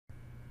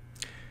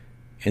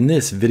In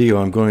this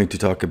video, I'm going to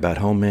talk about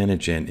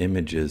HomeManage and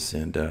images.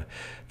 And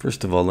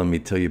first of all, let me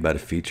tell you about a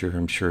feature.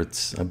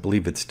 I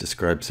believe it's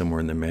described somewhere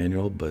in the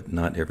manual, but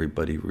not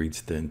everybody reads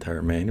the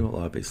entire manual,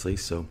 obviously.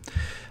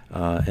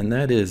 And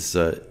that is,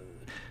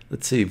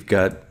 let's say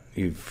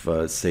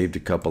you've saved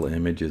a couple of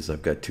images.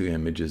 I've got two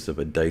images of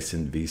a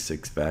Dyson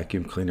V6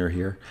 vacuum cleaner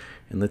here.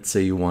 And let's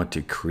say you want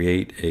to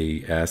create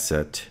a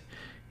asset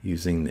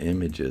using the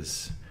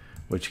images.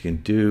 What you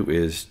can do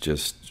is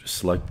just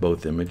select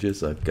both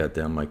images. I've got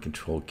down my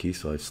control key,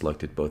 so I've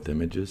selected both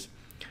images.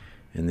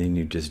 And then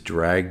you just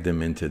drag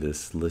them into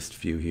this list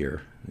view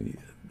here.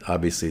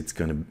 Obviously, it's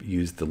going to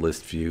use the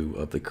list view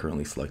of the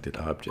currently selected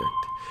object.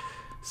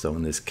 So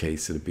in this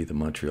case, it'll be the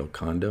Montreal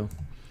condo.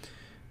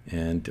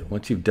 And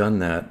once you've done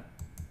that,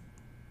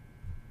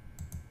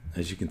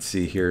 as you can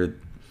see here,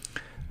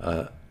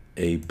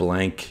 a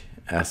blank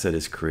asset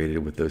is created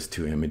with those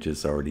two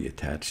images already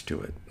attached to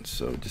it.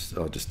 So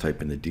I'll just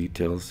type in the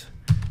details.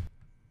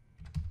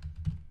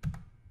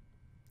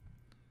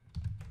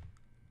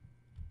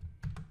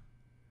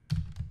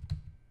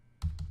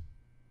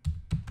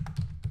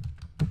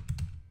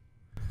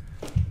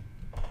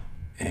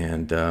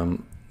 And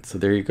so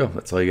there you go.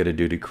 That's all you got to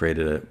do to create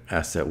an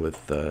asset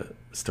with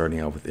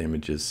starting out with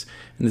images.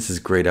 And this is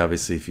great,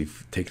 obviously, if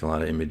you've taken a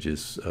lot of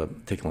images,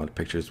 taken a lot of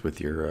pictures with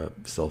your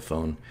cell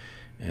phone,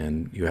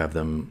 and you have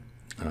them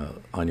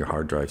on your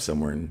hard drive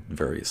somewhere in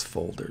various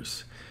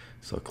folders.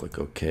 So I'll click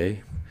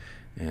OK,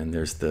 and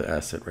there's the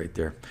asset right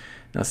there.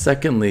 Now,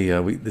 secondly,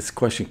 this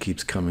question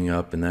keeps coming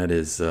up, and that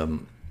is a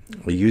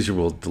user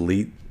will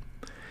delete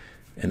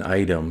an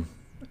item,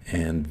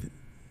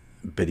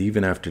 but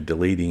even after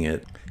deleting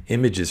it,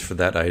 images for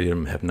that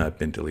item have not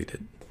been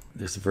deleted.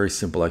 There's a very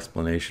simple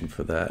explanation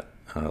for that.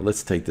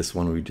 Let's take this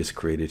one we just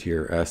created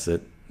here,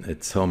 asset.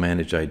 It's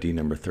HomeManage ID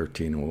number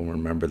 13, and we'll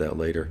remember that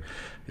later.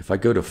 If I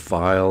go to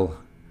File,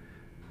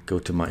 go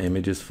to my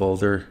Images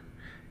folder,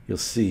 you'll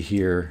see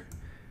here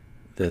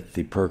that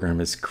the program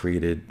has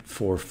created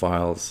 4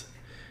 files.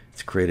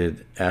 It's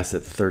created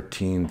asset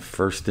 13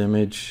 first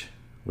image,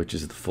 which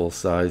is the full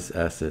size,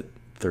 asset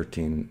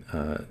 13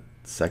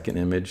 second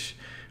image,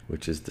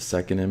 which is the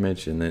second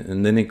image, and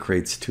then it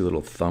creates 2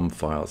 little thumb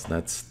files, and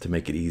that's to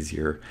make it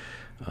easier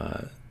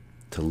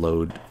to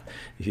load.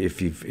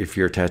 If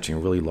you're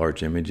attaching really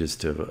large images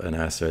to an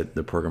asset,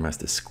 the program has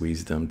to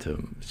squeeze them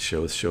to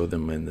show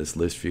them in this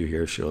list view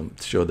here,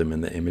 show them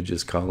in the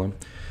images column.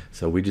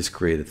 So we just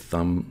create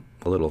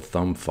a little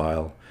thumb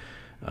file,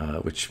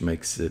 which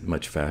makes it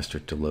much faster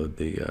to load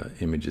the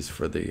images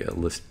for the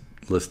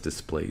list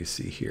display you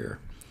see here.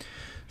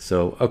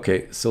 So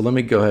okay, so let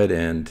me go ahead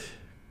and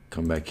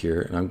come back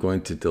here, and I'm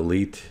going to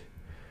delete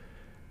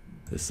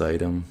this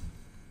item.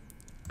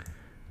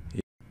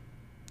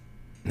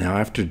 Now,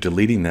 after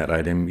deleting that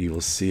item, you will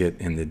see it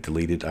in the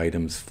deleted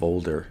items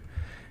folder.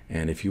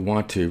 And if you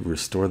want to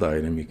restore the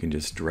item, you can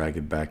just drag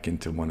it back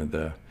into one of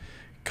the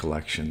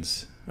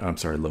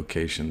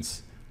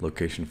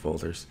location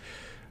folders.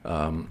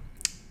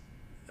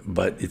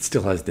 But it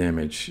still has the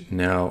image.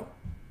 Now,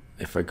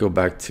 if I go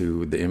back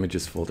to the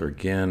images folder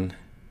again,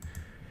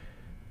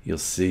 you'll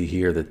see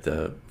here that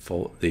the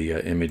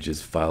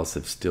images files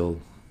have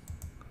still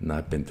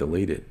not been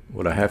deleted.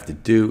 What I have to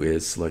do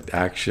is select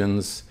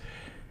Actions,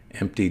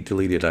 Empty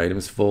Deleted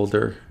Items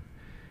folder,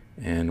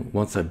 and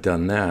once I've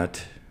done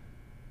that,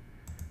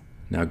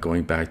 now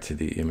going back to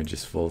the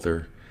images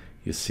folder,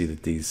 you'll see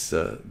that these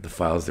the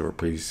files that were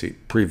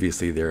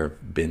previously there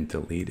have been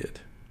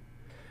deleted.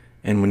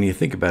 And when you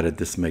think about it,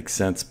 this makes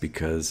sense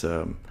because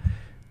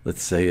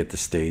let's say at the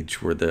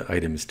stage where the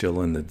item is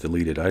still in the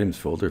deleted items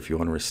folder, if you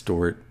want to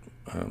restore it,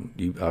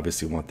 you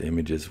obviously want the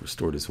images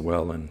restored as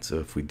well. And so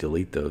if we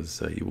delete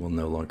those, you will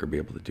no longer be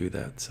able to do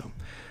that. So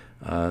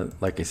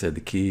like I said,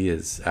 the key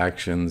is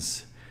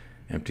Actions,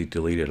 Empty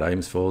Deleted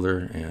Items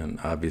folder, and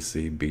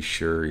obviously be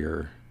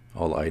sure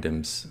all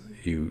items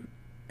in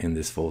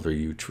this folder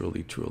you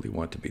truly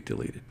want to be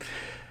deleted.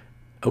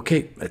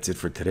 Okay, that's it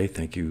for today.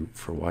 Thank you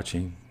for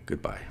watching.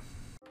 Goodbye.